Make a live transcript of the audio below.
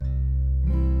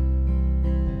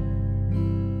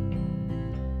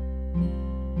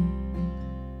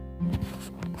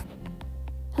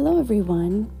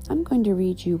everyone. I'm going to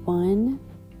read you one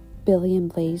Billy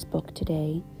and Blaze book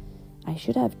today. I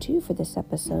should have two for this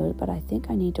episode, but I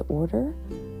think I need to order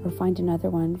or find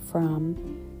another one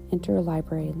from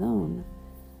Interlibrary Loan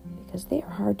because they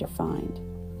are hard to find.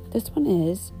 This one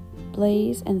is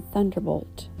Blaze and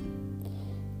Thunderbolt.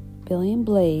 Billy and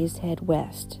Blaze Head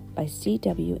West by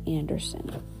C.W. Anderson.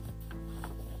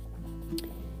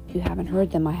 If you haven't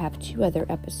heard them, I have two other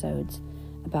episodes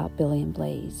about Billy and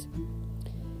Blaze.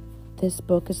 This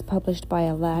book is published by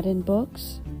Aladdin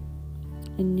Books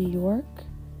in New York.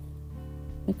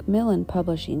 Macmillan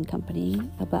Publishing Company,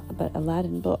 but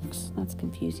Aladdin Books. That's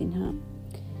confusing, huh?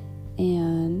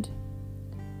 And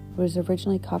was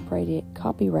originally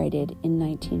copyrighted in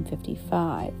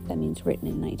 1955. That means written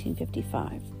in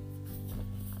 1955.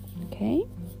 Okay?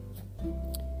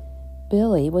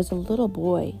 Billy was a little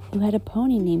boy who had a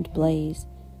pony named Blaze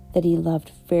that he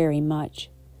loved very much.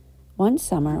 One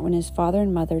summer, when his father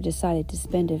and mother decided to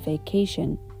spend a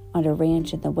vacation on a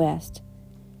ranch in the West,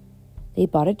 they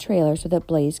bought a trailer so that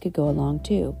Blaze could go along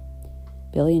too.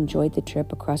 Billy enjoyed the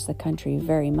trip across the country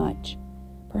very much.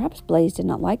 Perhaps Blaze did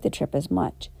not like the trip as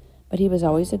much, but he was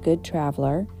always a good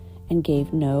traveler and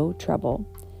gave no trouble.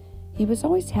 He was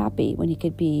always happy when he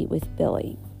could be with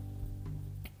Billy.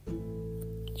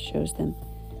 It shows them.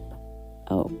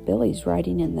 Oh, Billy's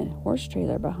riding in the horse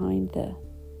trailer behind the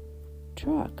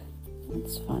truck.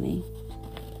 That's funny.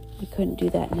 We couldn't do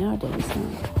that nowadays,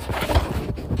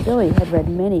 huh? Billy had read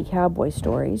many cowboy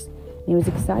stories, and he was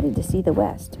excited to see the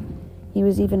West. He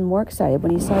was even more excited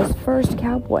when he saw his first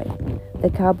cowboy. The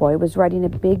cowboy was riding a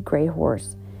big gray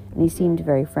horse, and he seemed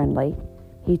very friendly.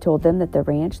 He told them that the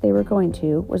ranch they were going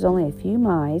to was only a few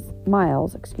miles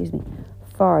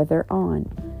farther on.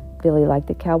 Billy liked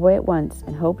the cowboy at once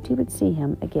and hoped he would see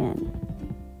him again.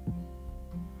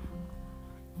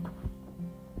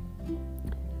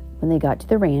 When they got to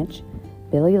the ranch,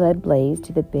 Billy led Blaze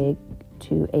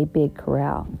to a big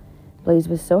corral. Blaze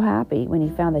was so happy when he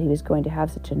found that he was going to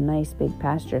have such a nice big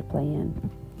pasture to play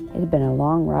in. It had been a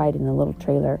long ride in the little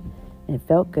trailer, and it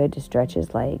felt good to stretch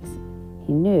his legs.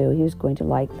 He knew he was going to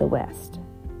like the West.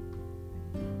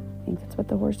 I think that's what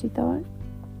the horsey thought.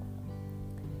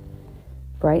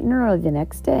 Bright and early the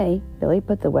next day, Billy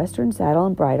put the western saddle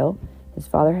and bridle his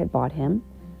father had bought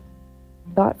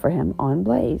for him on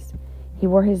Blaze. He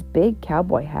wore his big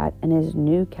cowboy hat and his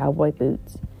new cowboy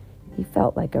boots. He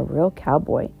felt like a real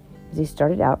cowboy as he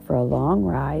started out for a long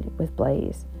ride with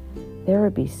Blaze. There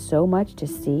would be so much to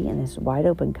see in this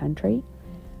wide-open country.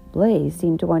 Blaze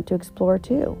seemed to want to explore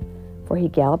too, for he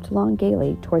galloped along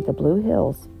gaily toward the blue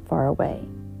hills far away.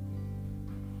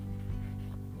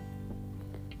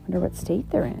 Wonder what state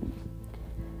they're in.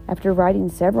 After riding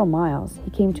several miles,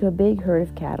 he came to a big herd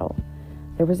of cattle.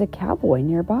 There was a cowboy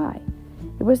nearby.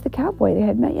 It was the cowboy they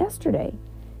had met yesterday.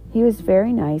 He was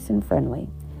very nice and friendly,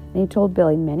 and he told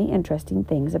Billy many interesting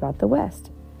things about the West.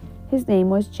 His name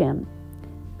was Jim.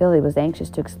 Billy was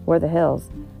anxious to explore the hills,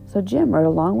 so Jim rode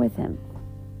along with him.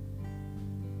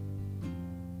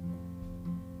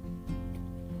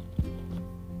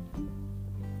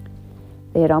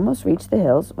 They had almost reached the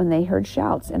hills when they heard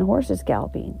shouts and horses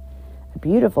galloping. A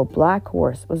beautiful black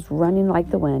horse was running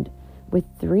like the wind, with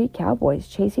 3 cowboys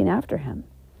chasing after him.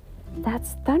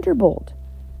 "That's Thunderbolt,"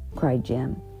 cried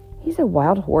Jim. "He's a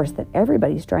wild horse that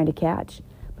everybody's trying to catch,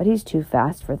 but he's too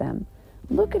fast for them.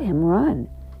 Look at him run.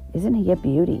 Isn't he a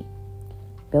beauty?"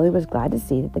 Billy was glad to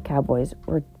see that the cowboys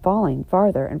were falling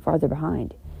farther and farther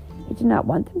behind. He did not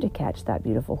want them to catch that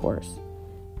beautiful horse.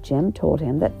 Jim told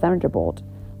him that Thunderbolt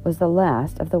was the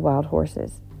last of the wild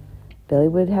horses. Billy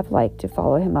would have liked to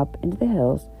follow him up into the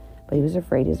hills, but he was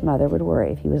afraid his mother would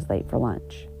worry if he was late for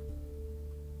lunch.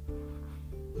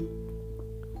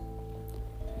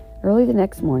 Early the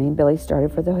next morning, Billy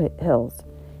started for the hills.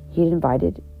 Jim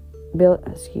had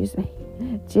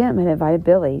invited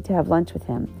Billy to have lunch with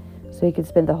him so he could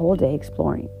spend the whole day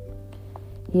exploring.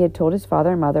 He had told his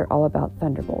father and mother all about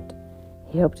Thunderbolt.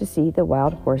 He hoped to see the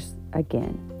wild horse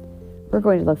again. "We're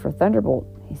going to look for Thunderbolt,"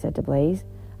 he said to Blaze.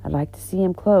 "I'd like to see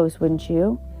him close, wouldn't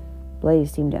you?"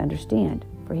 Blaze seemed to understand,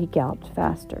 for he galloped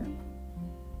faster.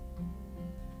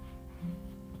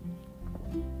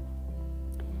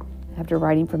 After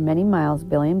riding for many miles,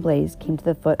 Billy and Blaze came to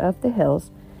the foot of the hills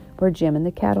where Jim and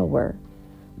the cattle were.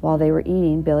 While they were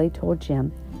eating, Billy told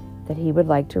Jim that he would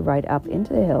like to ride up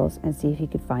into the hills and see if he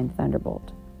could find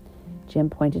Thunderbolt.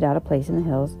 Jim pointed out a place in the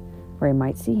hills where he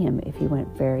might see him if he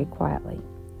went very quietly.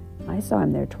 "I saw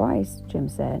him there twice," Jim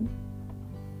said.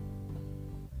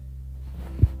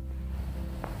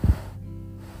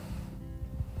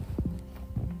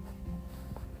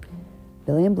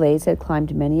 Billy and Blaze had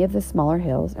climbed many of the smaller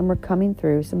hills and were coming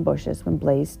through some bushes when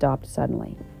Blaze stopped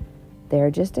suddenly. There,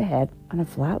 just ahead, on a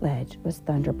flat ledge, was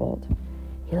Thunderbolt.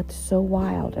 He looked so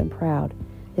wild and proud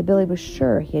that Billy was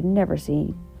sure he had never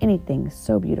seen anything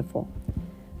so beautiful.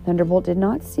 Thunderbolt did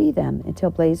not see them until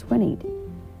Blaze whinnied.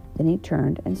 Then he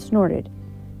turned and snorted.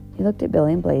 He looked at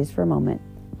Billy and Blaze for a moment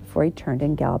before he turned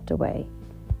and galloped away.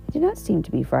 He did not seem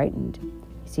to be frightened.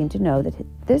 He seemed to know that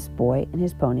this boy and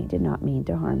his pony did not mean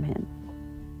to harm him.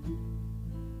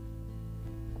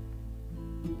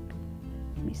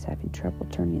 He's having trouble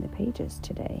turning the pages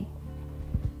today.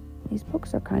 These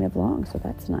books are kind of long, so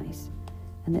that's nice.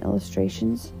 And the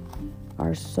illustrations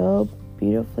are so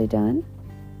beautifully done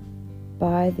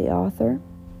by the author.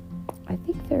 I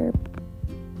think they're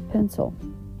pencil.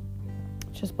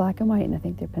 It's just black and white, and I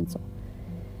think they're pencil.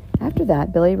 After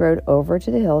that, Billy rode over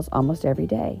to the hills almost every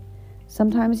day.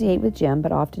 Sometimes he ate with Jim,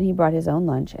 but often he brought his own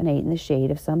lunch and ate in the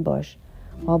shade of some bush,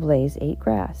 while Blaze ate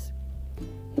grass.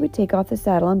 He would take off the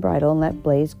saddle and bridle and let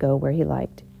Blaze go where he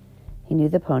liked. He knew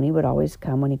the pony would always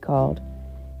come when he called.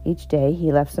 Each day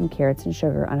he left some carrots and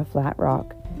sugar on a flat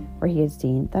rock where he had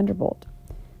seen Thunderbolt.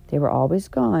 They were always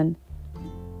gone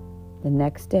the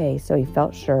next day, so he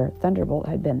felt sure Thunderbolt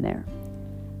had been there.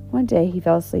 One day he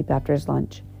fell asleep after his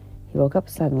lunch. He woke up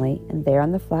suddenly, and there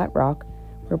on the flat rock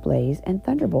were Blaze and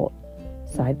Thunderbolt,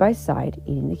 side by side,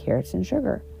 eating the carrots and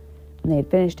sugar. When they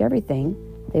had finished everything,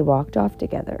 they walked off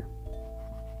together.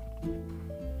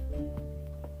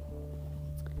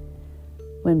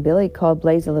 When Billy called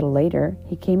Blaze a little later,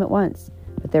 he came at once,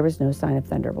 but there was no sign of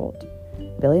Thunderbolt.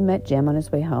 Billy met Jim on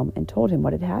his way home and told him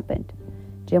what had happened.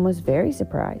 Jim was very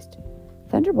surprised.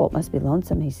 "Thunderbolt must be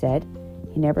lonesome," he said.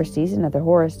 "He never sees another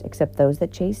horse except those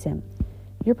that chase him.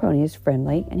 Your pony is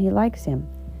friendly and he likes him.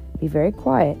 Be very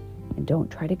quiet and don't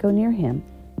try to go near him,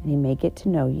 and he may get to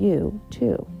know you,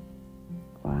 too."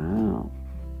 Wow.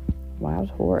 Wild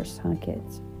horse, huh,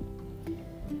 kids?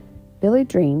 Billy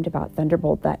dreamed about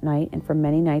Thunderbolt that night and for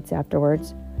many nights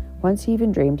afterwards. Once he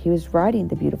even dreamed he was riding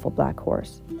the beautiful black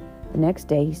horse. The next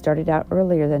day he started out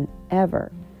earlier than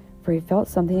ever, for he felt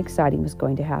something exciting was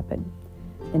going to happen.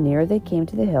 The nearer they came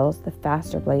to the hills, the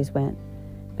faster Blaze went.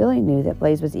 Billy knew that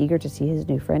Blaze was eager to see his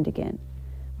new friend again.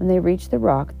 When they reached the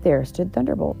rock, there stood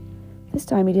Thunderbolt. This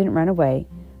time he didn't run away,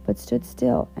 but stood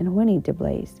still and whinnied to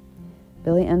Blaze.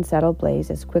 Billy unsaddled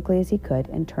Blaze as quickly as he could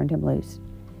and turned him loose.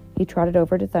 He trotted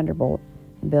over to Thunderbolt,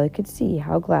 and Billy could see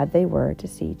how glad they were to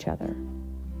see each other.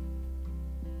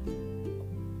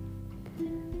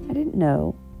 I didn't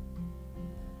know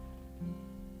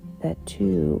that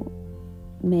two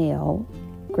male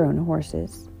grown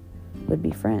horses would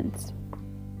be friends.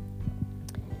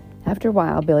 After a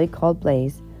while, Billy called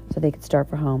Blaze so they could start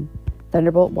for home.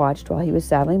 Thunderbolt watched while he was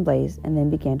saddling Blaze and then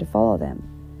began to follow them.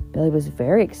 Billy was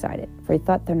very excited, for he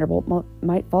thought Thunderbolt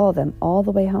might follow them all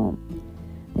the way home.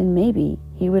 Then maybe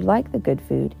he would like the good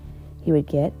food he would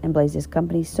get and Blaze's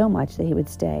company so much that he would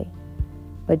stay.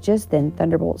 But just then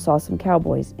Thunderbolt saw some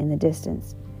cowboys in the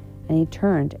distance, and he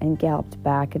turned and galloped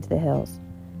back into the hills.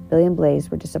 Billy and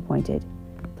Blaze were disappointed.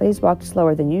 Blaze walked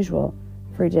slower than usual,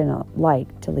 for he did not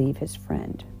like to leave his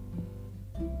friend.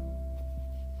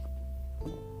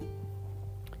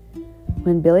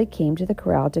 When Billy came to the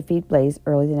corral to feed Blaze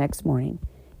early the next morning,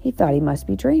 he thought he must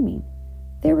be dreaming.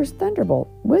 There was Thunderbolt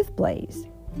with Blaze.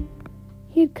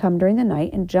 He had come during the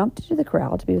night and jumped into the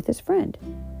corral to be with his friend.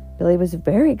 Billy was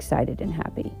very excited and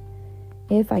happy.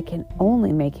 "If I can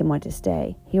only make him want to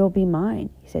stay, he will be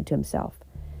mine," he said to himself,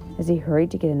 as he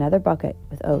hurried to get another bucket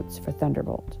with oats for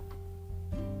Thunderbolt.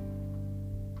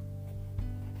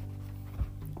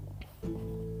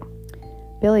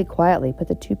 Billy quietly put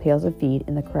the 2 pails of feed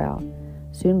in the corral.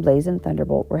 Soon Blaze and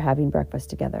Thunderbolt were having breakfast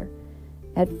together.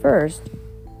 At first,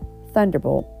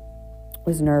 Thunderbolt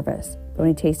was nervous, but when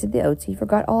he tasted the oats, he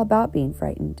forgot all about being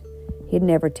frightened. He had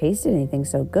never tasted anything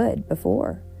so good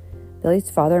before. Billy's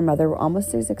father and mother were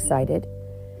almost as excited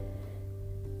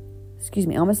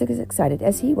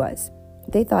as he was.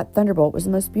 They thought Thunderbolt was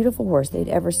the most beautiful horse they had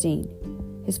ever seen.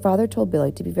 His father told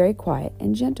Billy to be very quiet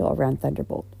and gentle around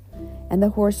Thunderbolt, and the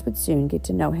horse would soon get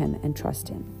to know him and trust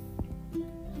him.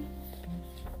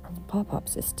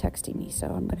 Pop-Pop's is texting me, so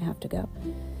I'm going to have to go.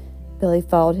 Billy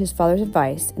followed his father's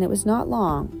advice, and it was not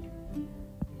long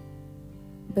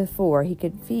before he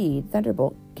could feed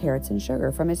Thunderbolt carrots and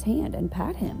sugar from his hand and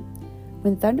pat him.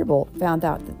 When Thunderbolt found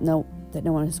out that no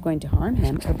one was going to harm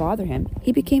him or bother him,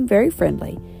 he became very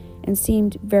friendly and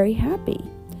seemed very happy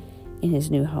in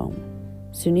his new home.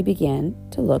 Soon he began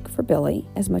to look for Billy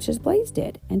as much as Blaze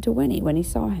did, and to whinny when he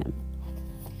saw him.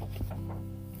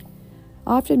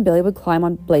 Often Billy would climb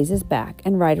on Blaze's back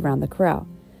and ride around the corral.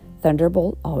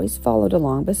 Thunderbolt always followed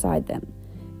along beside them.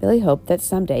 Billy hoped that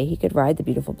someday he could ride the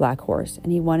beautiful black horse,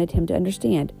 and he wanted him to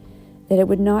understand that it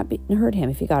would not hurt him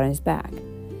if he got on his back.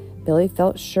 Billy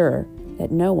felt sure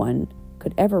that no one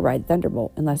could ever ride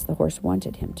Thunderbolt unless the horse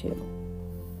wanted him to.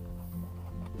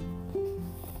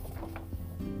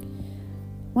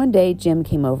 One day, Jim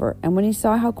came over, and when he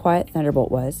saw how quiet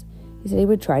Thunderbolt was, he said he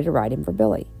would try to ride him for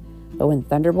Billy. But when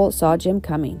Thunderbolt saw Jim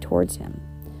coming towards him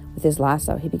with his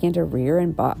lasso, he began to rear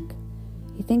and buck.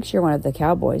 "He thinks you're one of the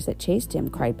cowboys that chased him,"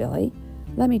 cried Billy.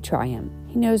 "Let me try him.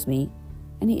 He knows me,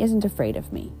 and he isn't afraid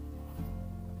of me."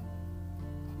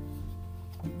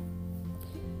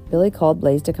 Billy called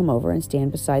Blaze to come over and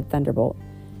stand beside Thunderbolt,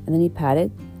 and then he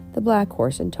patted the black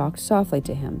horse and talked softly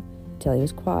to him until he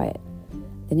was quiet.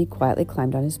 Then he quietly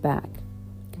climbed on his back.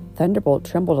 Thunderbolt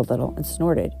trembled a little and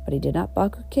snorted, but he did not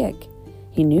buck or kick.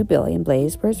 He knew Billy and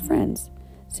Blaze were his friends.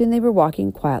 Soon they were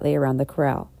walking quietly around the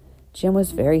corral. Jim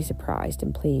was very surprised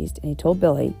and pleased, and he told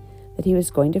Billy that he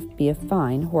was going to be a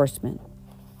fine horseman.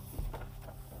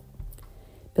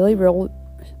 Billy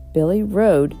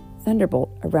rode Thunderbolt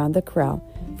around the corral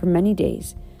for many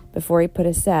days before he put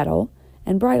a saddle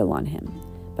and bridle on him.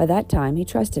 By that time, he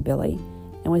trusted Billy,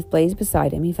 and with Blaze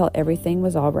beside him, he felt everything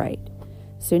was all right.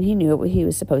 Soon he knew what he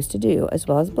was supposed to do, as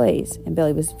well as Blaze, and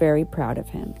Billy was very proud of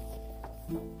him.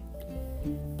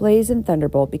 Blaze and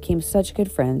Thunderbolt became such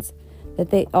good friends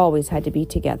that they always had to be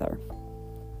together.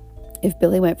 If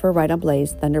Billy went for a ride on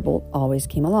Blaze, Thunderbolt always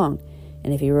came along,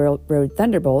 and if he rode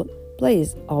Thunderbolt,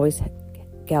 Blaze always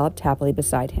galloped happily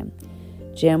beside him.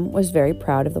 Jim was very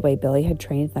proud of the way Billy had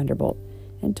trained Thunderbolt,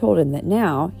 and told him that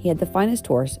now he had the finest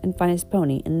horse and finest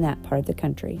pony in that part of the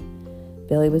country.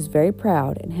 Billy was very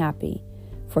proud and happy,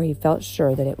 for he felt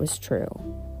sure that it was true.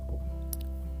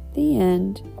 The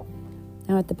end.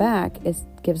 Now at the back, it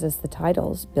gives us the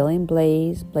titles: Billy and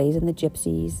Blaze, Blaze and the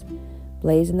Gypsies,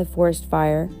 Blaze and the Forest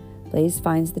Fire, Blaze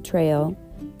Finds the Trail,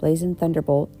 Blaze and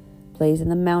Thunderbolt, Blaze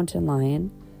and the Mountain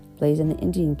Lion, Blaze and the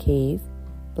Indian Cave,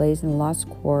 Blaze and the Lost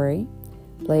Quarry,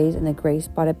 Blaze and the Gray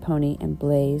Spotted Pony, and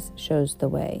Blaze Shows the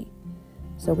Way.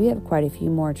 So we have quite a few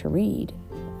more to read.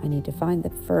 I need to find the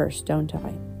first, don't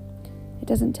I? It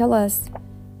doesn't tell us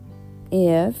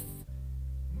if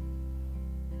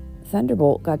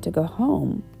Thunderbolt got to go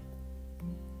home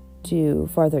to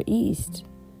farther east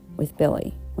with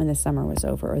Billy when the summer was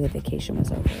over or the vacation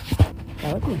was over.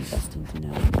 That would be interesting to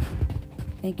know.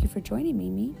 Thank you for joining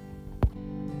me,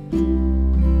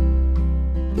 Mimi.